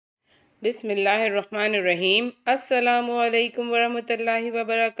Bismillahirrahmanirrahim. Assalamu alaikum warahmatullahi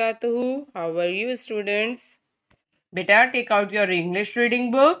wabarakatuhu. How are you, students? Beta, take out your English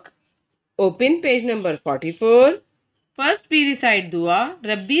reading book. Open page number 44. First we recite dua.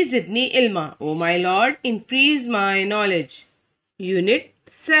 Rabbi zidni ilma. O my Lord, increase my knowledge. Unit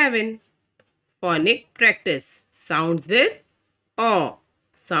 7. Phonic practice. Sounds with aw.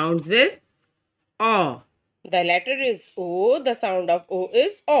 Sounds with aw. The letter is O. The sound of O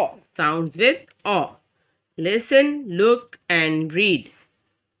is O. Sounds with O. Listen, look and read.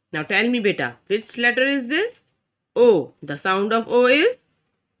 Now tell me beta, which letter is this? O. The sound of O is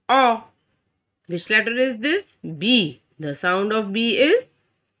O. Which letter is this? B. The sound of B is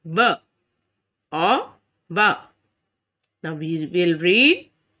B. O, B. Now we will read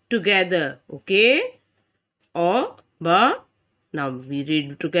together. Okay? O, B. Now we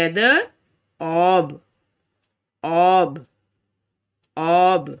read together. Ob. Ob,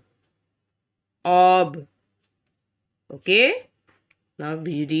 ob, ob. Okay? Now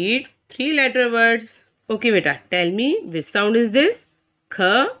we read 3-letter words. Okay, beta, tell me which sound is this?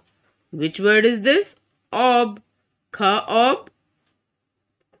 Kh. Which word is this? Ob. Kh, ob,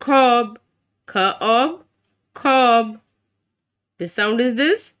 khob. Kh, ob, khob. Which sound is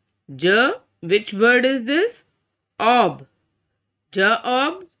this? J. Which word is this? Ob. J,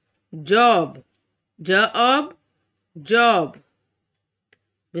 ob, job. J, ob, job.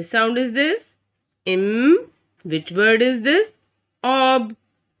 Which sound is this? M. Which word is this? Ob.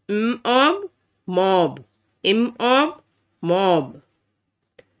 M, ob, mob. M, ob, mob.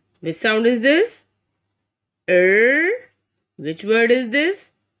 Which sound is this? Which word is this?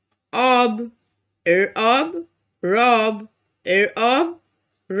 Ob. Ob, rob. Ob,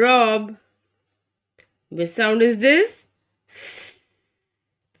 rob. Which sound is this?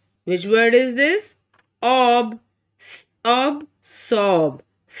 Which word is this? Ob. Ob, sob.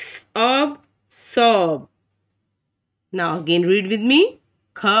 Ob, sob. Now again read with me.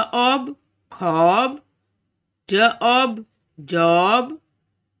 Kh-ob, khob. J-ob, job.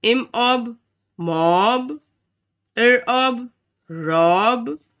 M-ob, mob. R-ob, rob.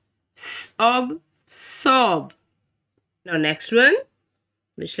 S-ob, sob. Now next one.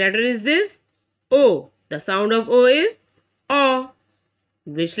 Which letter is this? O. The sound of O is O.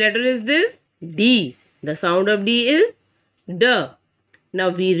 Which letter is this? D. The sound of D is D. Now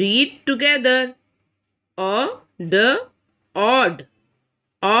we read together. O, D, odd.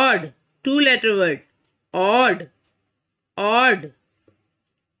 Odd. 2-letter word. Odd. Odd.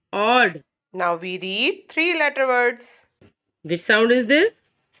 Odd. Now we read 3-letter words. Which sound is this?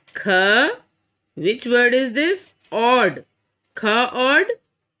 Kh. Which word is this? Odd. Kh, odd,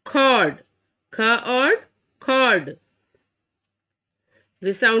 chord. Kh, odd, chord.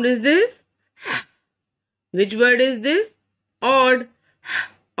 Which sound is this? Which word is this? Odd.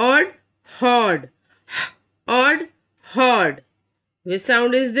 Odd, hod. Odd, hod. Which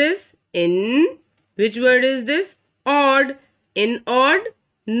sound is this? In. Which word is this? Odd. In odd,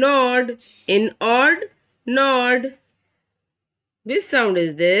 nod. In odd, nod. Which sound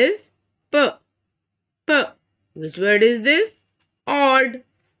is this? P. P. Which word is this? Odd.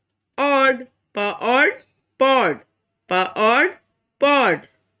 Odd. Pa odd, pod. Pa odd, pod.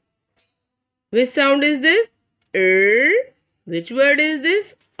 Which sound is this? Which word is this?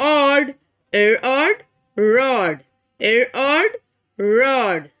 Odd. Odd, rod. Odd,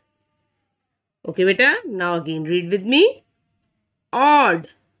 rod. Okay, beta. Now again read with me. Odd.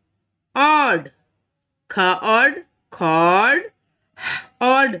 Odd. Kha, odd, chord.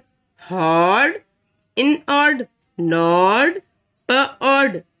 Odd, hod. In odd, nod. Pa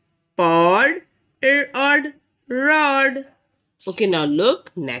odd, pod. Odd, rod. Okay, now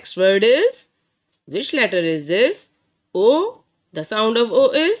look. Next word is, which letter is this? O. The sound of O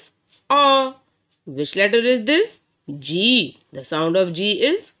is O. Which letter is this? G. The sound of G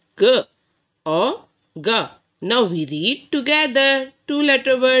is G. O, G. Now we read together.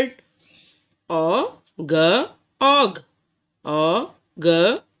 2-letter word. O, G, og. O,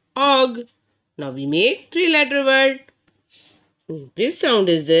 G, og. Now we make 3-letter word. Which sound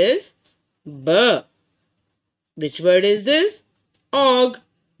is this? B. Which word is this? Og.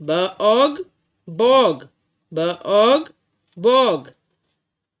 B-og, bog. B-og, bog.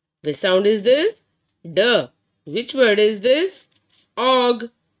 Which sound is this? D. Which word is this? Og.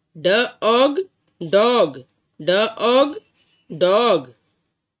 D-og, dog. D-og, dog.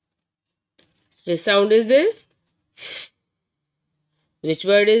 Which sound is this? Which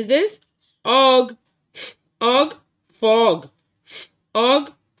word is this? Og. Og, fog. Og,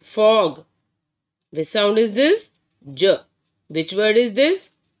 fog. Which sound is this? J. Which word is this?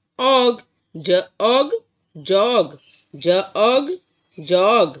 Og. J-og, jog. J-og,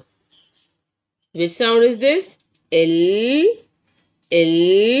 jog. Which sound is this? L.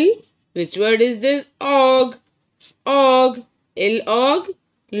 L. Which word is this? Og. Og. Og.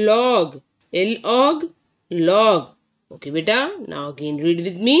 Log. Og. Log. Okay, beta. Now again read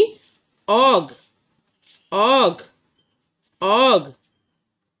with me. Og. Og. Og.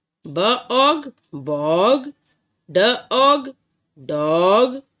 Og. Bog. Og.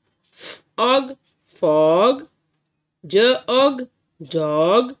 Dog. Og. Fog. Og.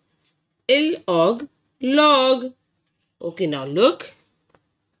 Jog. Og. Log. Okay, now look.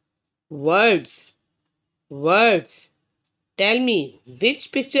 Words. Words. Tell me,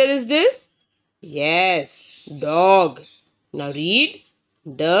 which picture is this? Yes, dog. Now read.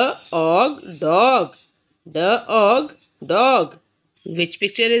 Dog. Dog. Dog. Which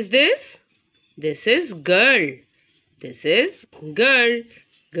picture is this? This is girl. This is girl.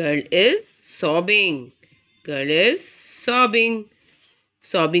 Girl is sobbing. Girl is sobbing.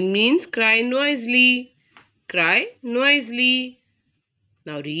 Sobbing means cry noisily. Cry noisily.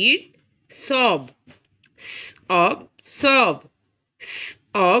 Now read. Sob. Sob. Sob.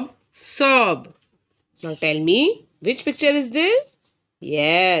 Sob. Sob. Now tell me, which picture is this?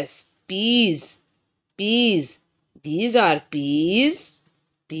 Yes, peas. Peas. These are peas.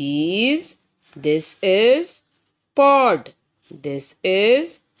 Peas. This is pod. This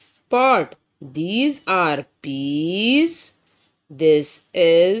is pot. These are peas. This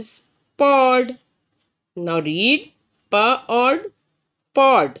is pod. Now read. Pod.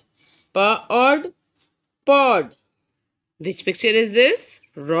 Pod. Pod. Pod. Which picture is this?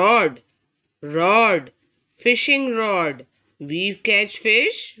 Rod. Rod. Fishing rod. We catch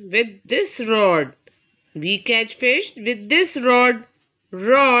fish with this rod. We catch fish with this rod.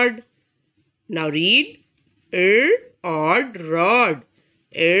 Rod. Now read. Odd rod.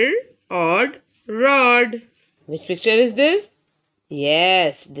 Odd rod. Which picture is this?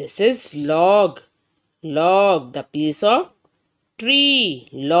 Yes, this is log. Log. The piece of tree.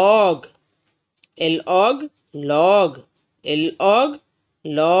 Log. Log. Log. Log.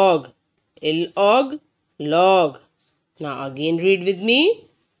 Log. Log. Log. Now again read with me.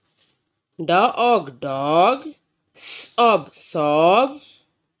 Dog. Dog. Sob. Sob.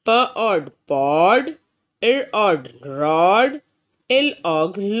 Pod. Pod. Odd rod.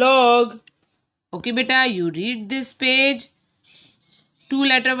 Log. Log. Okay, beta, you read this page.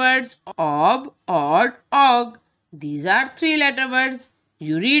 2-letter words. Ob, odd, og. These are 3-letter words.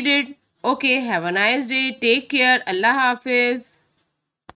 You read it. Okay, have a nice day. Take care. Allah Hafiz.